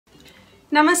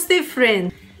Namaste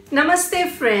friend.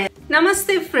 Namaste friend.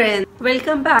 Namaste friend.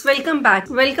 Welcome back. Welcome back.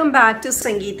 Welcome back to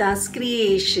Sangeeta's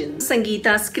Kreations.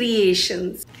 Sangeeta's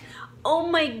Kreations. Oh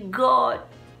my God.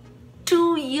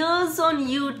 2 years on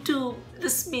YouTube.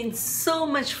 This means so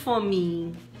much for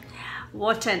me.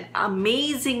 What an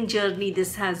amazing journey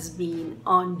this has been.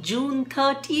 On June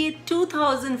 30th,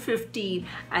 2015,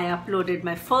 I uploaded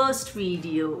my first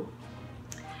video.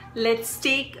 Let's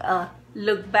take a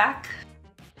look back.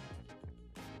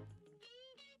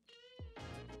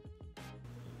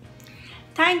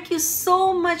 Thank you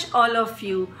so much all of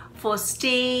you for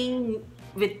staying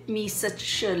with me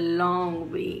such a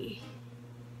long way.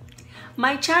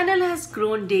 My channel has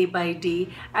grown day by day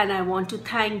and I want to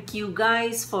thank you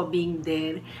guys for being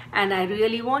there, and I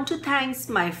really want to thank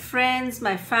my friends,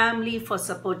 my family for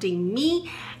supporting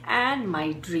me and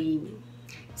my dream.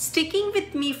 Sticking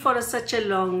with me for such a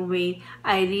long way,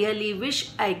 I really wish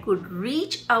I could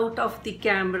reach out of the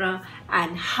camera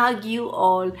and hug you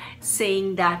all,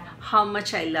 saying that how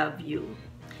much I love you.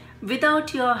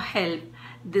 Without your help,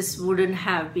 this wouldn't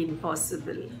have been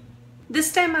possible.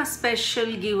 This time our special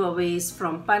giveaways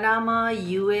from Panama,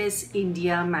 US,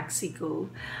 India, Mexico.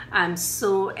 I'm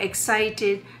so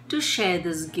excited to share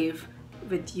this gift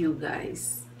with you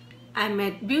guys. I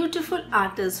met beautiful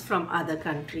artists from other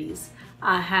countries.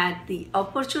 I had the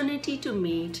opportunity to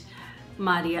meet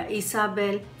Maria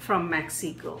Isabel from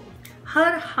Mexico.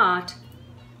 Her heart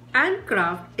and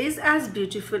craft is as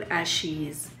beautiful as she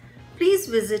is. Please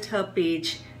visit her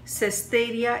page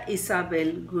Cesteria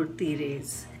Isabel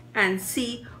Gutierrez and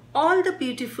see all the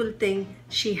beautiful things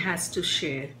she has to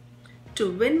share. To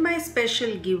win my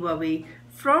special giveaway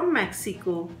from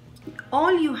Mexico,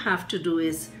 all you have to do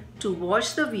is to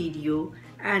watch the video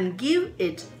and give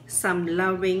it some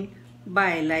loving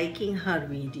by liking her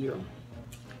video.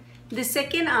 The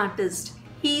second artist,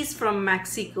 he is from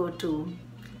Mexico too.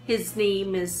 His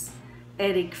name is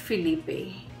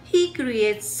Felipe. He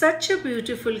creates such a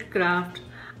beautiful craft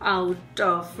out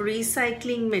of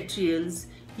recycling materials,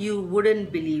 you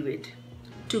wouldn't believe it.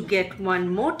 To get one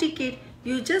more ticket,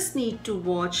 you just need to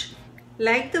watch,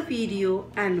 like the video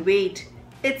and wait.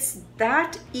 It's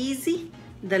that easy.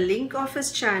 The link of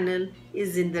his channel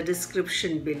is in the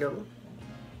description below.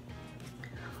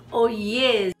 Oh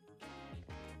yes,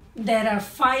 there are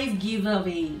 5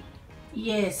 giveaways.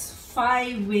 Yes,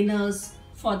 5 winners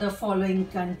for the following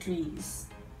countries.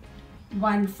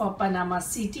 1 for Panama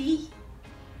City,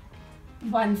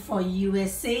 1 for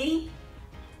USA,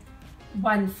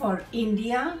 1 for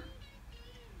India,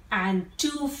 and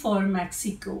 2 for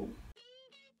Mexico.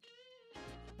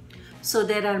 So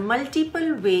there are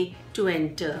multiple ways to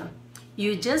enter.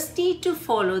 You just need to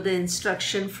follow the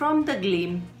instruction from the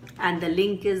Gleam, and the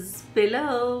link is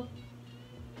below.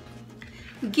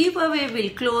 Giveaway will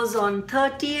close on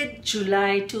 30th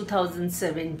July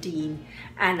 2017,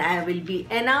 and I will be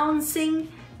announcing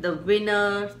the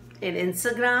winner in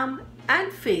Instagram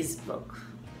and Facebook.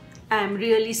 I am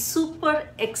really super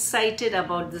excited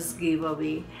about this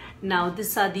giveaway. Now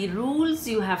these are the rules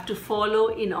you have to follow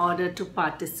in order to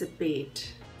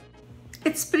participate.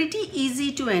 It's pretty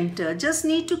easy to enter, just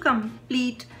need to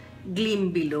complete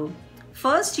Gleam below.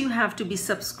 First, you have to be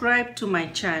subscribed to my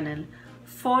channel.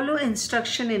 Follow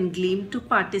instruction in Gleam to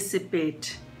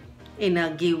participate in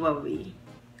a giveaway.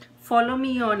 Follow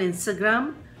me on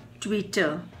Instagram,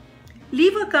 Twitter.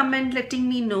 Leave a comment letting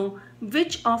me know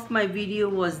which of my video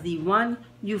was the one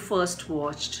you first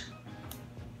watched.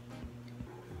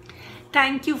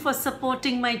 Thank you for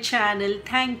supporting my channel.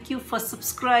 Thank you for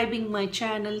subscribing my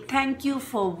channel. Thank you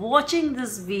for watching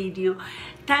this video.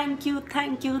 Thank you,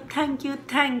 thank you, thank you,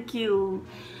 thank you.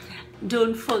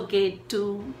 Don't forget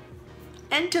to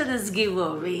enter this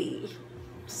giveaway.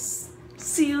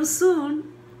 See you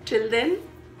soon. Till then,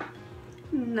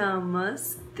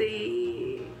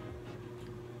 namaste.